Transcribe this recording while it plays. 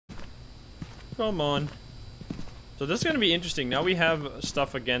come on. So this is gonna be interesting. Now we have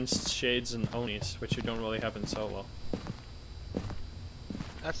stuff against Shades and Onis, which you don't really have in solo.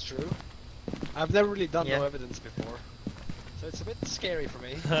 That's true. I've never really done no evidence before. So it's a bit scary for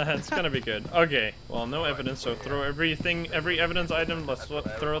me. It's gonna be good. Okay, well, no evidence, so throw every evidence item, let's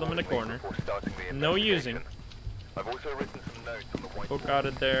throw them in the corner. No using. I've also written some notes on the white Book out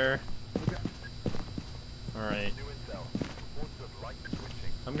it there. Alright.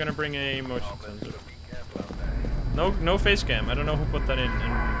 I'm gonna bring a motion sensor. No face cam. I don't know who put that in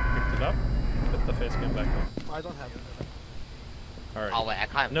and picked it up. Put the face cam back on. I don't have it. Alright. Oh wait, I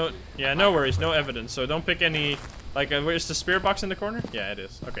can't. No, yeah, no worries. No evidence. So don't pick any. Like, where's the spirit box in the corner? Yeah, it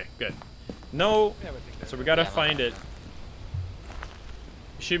is. Okay, good. No. So we gotta find it.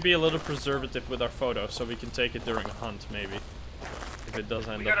 We should be a little preservative with our photo, so we can take it during a hunt, maybe. If it does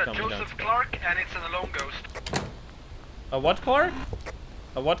end up coming down. Joseph Clark, and it's an alone ghost. A what Clark?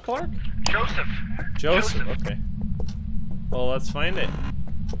 A what Clark? Joseph. Joseph. Okay. Well, let's find it.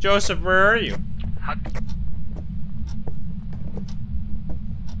 Joseph, where are you?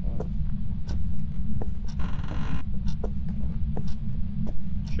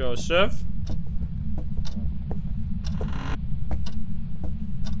 Joseph?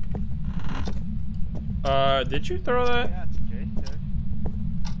 Did you throw that? Yeah, it's okay. Yeah.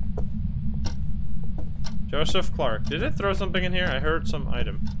 Joseph Clark. Did it throw something in here? I heard some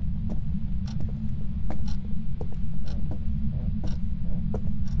item.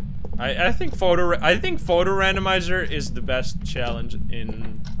 I think photo randomizer is the best challenge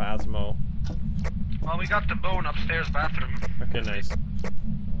in Phasmo. Well, we got the bone upstairs bathroom. Okay, nice.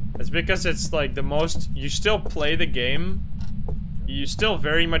 It's because it's like the most, you still play the game, you still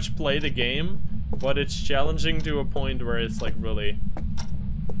very much play the game, but it's challenging to a point where it's like really,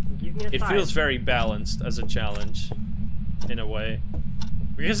 it feels very balanced as a challenge, in a way.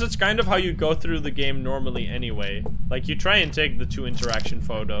 Because it's kind of how you go through the game normally anyway. Like, you try and take the 2 interaction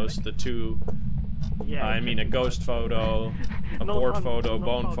photos, the 2, I mean a ghost photo, a board photo,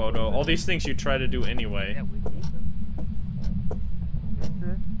 bone photo, all these things you try to do anyway.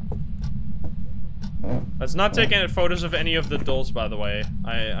 Let's not take any photos of any of the dolls, by the way.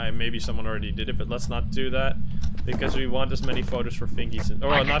 Maybe someone already did it, but let's not do that. Because we want as many photos for fingies, or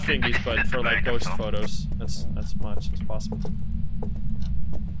well, not fingies, but for like ghost photos. That's much as possible.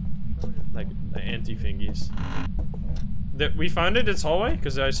 Like anti-fingies. We found it, it's hallway?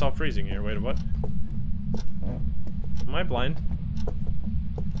 Because I saw freezing here. Wait, what? Am I blind?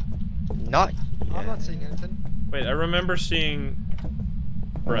 Not. I'm not seeing anything. Wait, I remember seeing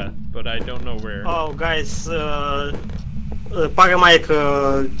breath, but I don't know where. Oh, guys, Paramike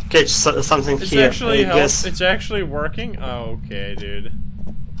catch something it's here. Actually it's actually working? Oh, okay, dude.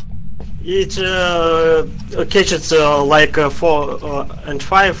 It catches like 4 and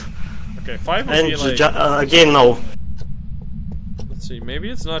 5. Okay, 5 would and be like... again, no. Let's see, maybe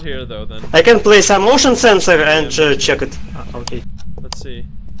it's not here though then. I can place a motion sensor and check it. Okay. Let's see.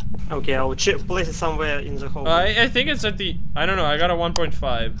 Okay, I'll place it somewhere in the hole. I think it's at the... I don't know, I got a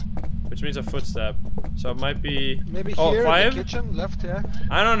 1.5. Which means a footstep. So it might be... Maybe oh, here 5? in the kitchen, left, yeah.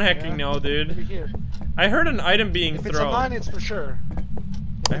 I don't hecking know, dude. Maybe here. I heard an item being If thrown. it's a mine, it's for sure.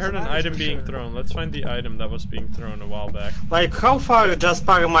 I heard an item being thrown. Let's find the item that was being thrown a while back. Like, how far does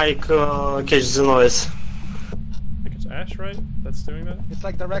Paramike catch the noise? I think it's Ash, right? That's doing that? It's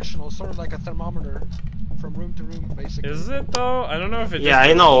like directional, sort of like a thermometer. From room to room, basically. Is it though? I don't know if it. Yeah,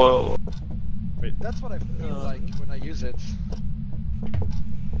 I know. Wait. That's what I feel like when I use it.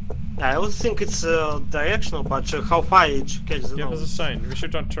 I also think it's directional, but how far it catches the Give noise? us a sign. We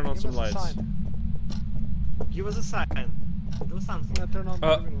should turn on some lights. Give us a sign. Do something. Yeah, turn on the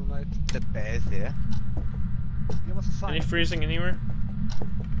living room light. The bear's here. Give us a sign. Any freezing anywhere?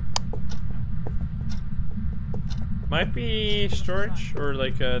 Might be storage or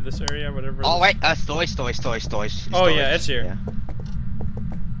like this area, whatever. Oh wait, storage. Oh yeah, it's here.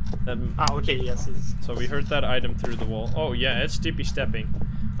 Yeah. Okay, yes, it is. So we heard that item through the wall. Oh yeah, it's steepy stepping.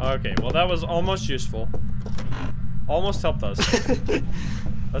 Okay, well that was almost useful. Almost helped us.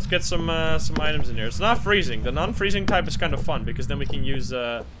 Let's get some items in here. It's not freezing. The non-freezing type is kind of fun because then we can use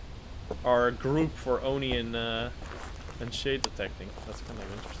our group for Oni and shade detecting. That's kind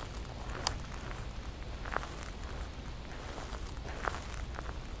of interesting.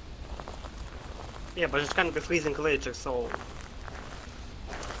 Yeah, but it's gonna be freezing later, so...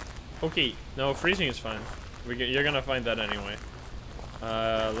 Okay, no, freezing is fine. You're gonna find that anyway.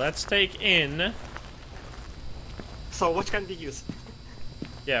 Let's take in... So what can be used?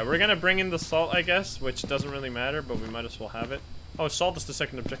 Yeah, we're gonna bring in the salt, I guess, which doesn't really matter, but we might as well have it. Oh, salt is the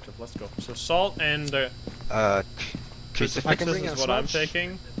second objective. Let's go. So salt and crucifixes is what I'm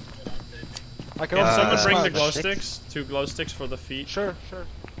taking. I can Can also someone get bring the sponge. glow sticks? 2 glow sticks for the feet. Sure, sure.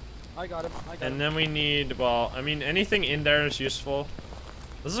 I got him. I got him. And then we need, well, I mean, anything in there is useful.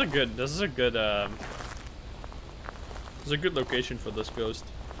 This is a good location for this ghost.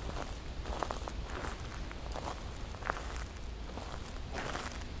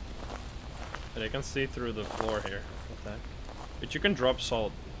 But I can see through the floor here. What the heck? But you can drop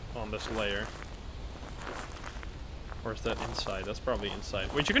salt on this layer. Or is that inside? That's probably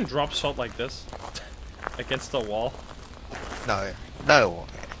inside. Wait, you can drop salt like this? Against the wall? No. No.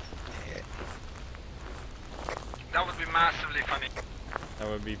 That would be massively funny. That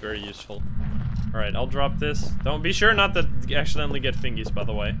would be very useful. Alright, I'll drop this. Don't be sure not to accidentally get fingies, by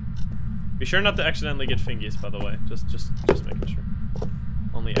the way. Be sure not to accidentally get fingies, by the way. Just making sure.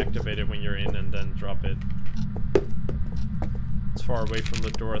 Only activate it when you're in and then drop it as far away from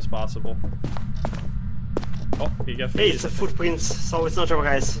the door as possible. Oh, you got Hey, fingies. it's a footprints, so it's not your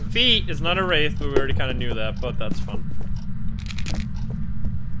guys. Feet is not a wraith, but we already kind of knew that, but that's fun.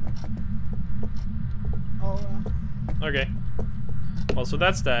 Okay. Well, so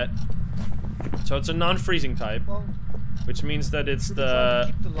that's that. So it's a non-freezing type, Well, which means that it's keep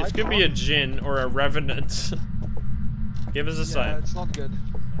the it light could be a on. djinn or a revenant. Give us a yeah, sign. it's not good.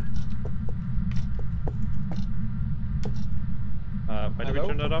 Why did we Hello?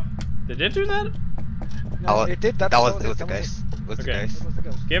 turn that off? Did it do that? No, Oh, it did. That That was it. it was a That ghost. It was a Okay. ghost. It was the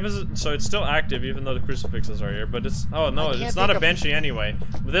ghost. Give us so it's still active even though the crucifixes are here, but it's oh no, I it's can't not a think of- banshee anyway.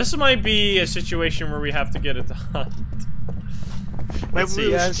 This might be a situation where we have to get it to hunt. Maybe see.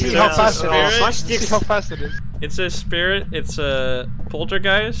 we Yeah, should see use, how fast it spirit. flash is. See sticks. how fast it is. It's a spirit, it's a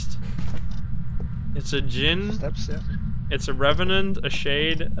poltergeist, it's a djinn, Steps, yeah. it's a revenant, a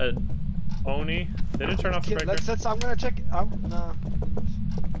shade, a oni. Did it turn off the Okay, breaker? I'm gonna check. No.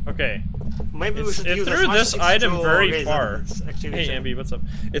 Okay. Maybe we It should use the threw flash this sticks item to very raise far. its activation. Hey Ambi, what's up?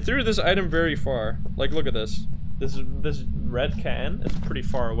 It threw this item very far. Like, look at this. This red can is pretty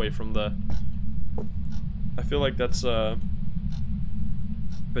far away from the. I feel like that's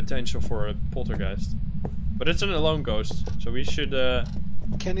potential for a poltergeist, but it's an alone ghost, so we should.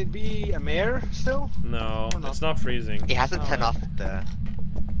 Can it be a mare still? No, Or not? it's not freezing. It hasn't turned Oh. off the.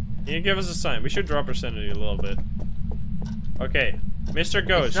 Can you give us a sign? We should drop our sanity a little bit. Okay, Mr.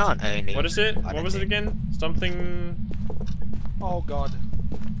 Ghost. It's not only. What is it? I What don't was it think. again? Something. Oh god.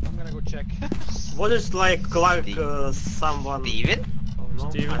 I'm gonna go check. What is like Steve- someone? Steven? Oh, no,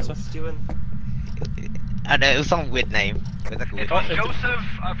 Steven, I'm so- Steven. I know it was some weird name. It was like a weird It was it- Joseph.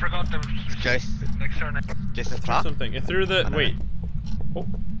 I forgot the Joseph. like surname. Joseph Clark. Something. It threw the. don't Wait. Oh,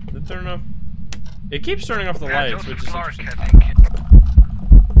 did it turn off? It keeps turning off the Yeah, lights, Joseph which is Clark, interesting. I think.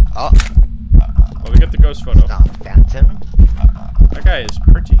 Oh, Oh, we get the ghost photo. it's not a phantom. That guy is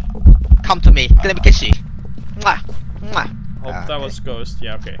pretty. Come to me. Let me kiss you. Mwah. Mwah. Oh, Ah, that okay. was ghost.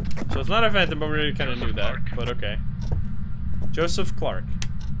 Yeah, okay. So it's not a phantom, but we already kind of knew that. But okay. Joseph Clark.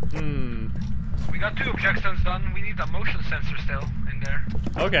 Hmm. We got 2 objections done. We need a motion sensor still in there.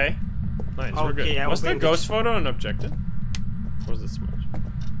 Okay. Nice. We're good. Okay, I Was will the bring ghost it. photo an objective? Or was it smudge?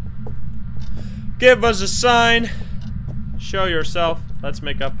 Give us a sign. Show yourself. Let's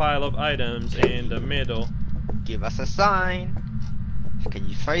make a pile of items in the middle. Give us a sign. Can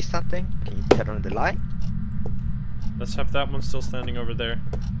you throw something? Can you turn on the light? Let's have that one still standing over there.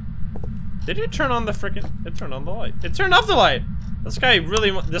 Did it turn on the frickin'? It turned on the light. It turned off the light! This guy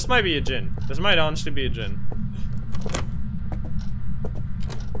really. This might be a djinn. This might honestly be a djinn.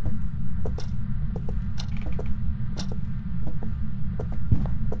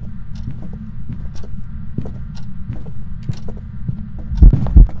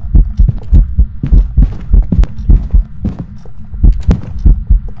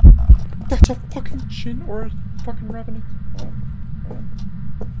 That's a fucking djinn or a fucking revenant.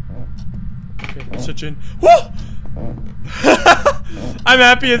 Okay, it's a djinn. Whoa! I'm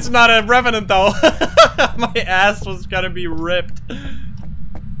happy it's not a revenant though. My ass was gonna be ripped.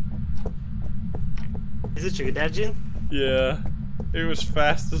 Is it your dad, Jin? Yeah, it was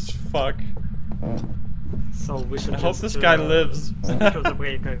fast as fuck. So we should I hope just, this guy lives. throw the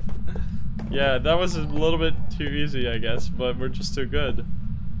breaker. Yeah, that was a little bit too easy, I guess, but we're just too good.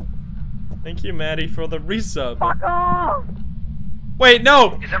 Thank you, Maddie, for the resub. Fuck off! Wait,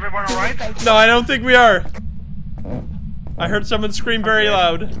 no! Is everyone alright? No, I don't think we are. I heard someone scream very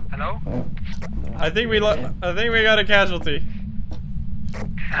loud. Hello? I think we got a casualty.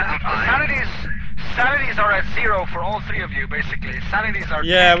 Sanities are at 0 for all 3 of you, basically. Sanities are.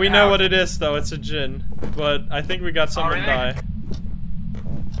 Yeah, we know out. what it is though. It's a djinn, but I think we got someone really? die.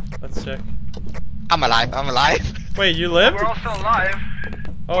 Let's check. I'm alive. I'm alive. Wait, you lived? We're all still alive.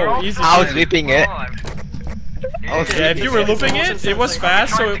 We're Oh, all easy. still I was alive. whipping We're it. all alive. Oh, Yeah, if you were looping it was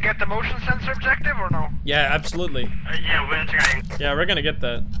fast, Trying so... to get the motion sensor objective or no? Yeah, absolutely. Yeah, we're trying. Yeah, we're gonna get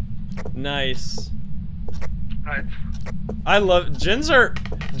that. Nice. Right. I love...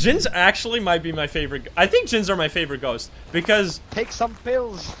 Djinns actually might be my favorite... I think Djinns are my favorite ghost, because... Take some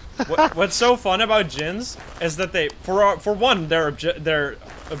pills. What's so fun about Djinns is that they... For one, their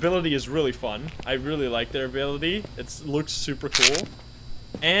ability is really fun. I really like their ability. It looks super cool.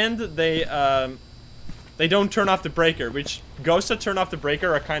 And they don't turn off the breaker, which ghosts that turn off the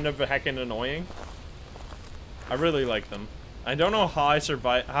breaker are kind of heckin' annoying. I really like them. I don't know how I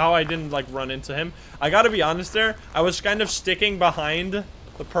survived, how I didn't like run into him. I gotta be honest there, I was kind of sticking behind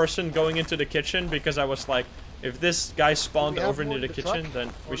the person going into the kitchen because I was like, if this guy spawned over into the kitchen,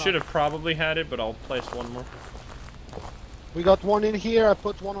 then we should have probably had it, but I'll place one more. We got one in here, I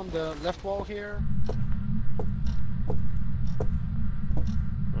put one on the left wall here.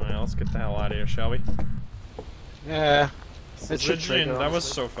 Alright, let's get the hell out of here, shall we? Yeah. That was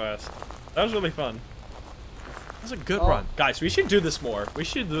so fast. That was really fun. That was a good Oh. run. Guys, we should do this more. We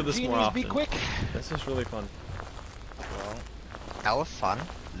should do this more often. Be quick. This is really fun. Well, that was fun.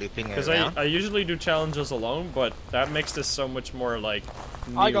 Looping Because around. I usually do challenges alone, but that makes this so much more like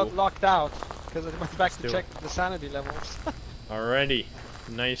new. I got locked out because I went back to Still. check the sanity levels. Alrighty.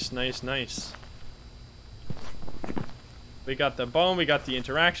 Nice, nice, nice. We got the bone, we got the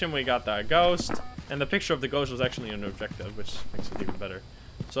interaction, we got that ghost. And the picture of the ghost was actually an objective, which makes it even better.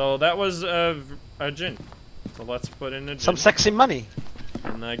 So that was a Djinn. So let's put in a Djinn. Some sexy money.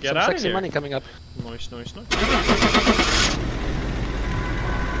 And get Some out of sexy here. money coming up. Nice, nice, nice.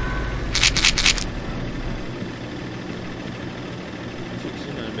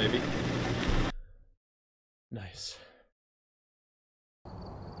 Baby. Nice.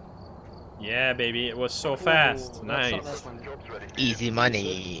 Yeah, baby, it was so fast. Ooh, Nice. that's not nice. Easy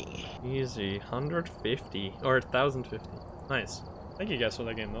money. Easy. 150 or 1050. Nice. Thank you guys for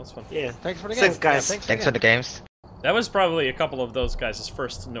that game. That was fun. Yeah. Thanks for the game. Thanks, guys. Yeah, Thanks for the games. That was probably a couple of those guys'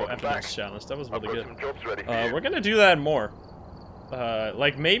 first no Welcome evidence back. challenge. That was I've really got good. some jobs ready for you. We're gonna do that more.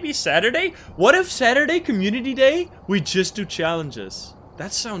 Like maybe Saturday? What if Saturday, community day, we just do challenges?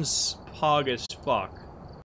 That sounds pog as fuck.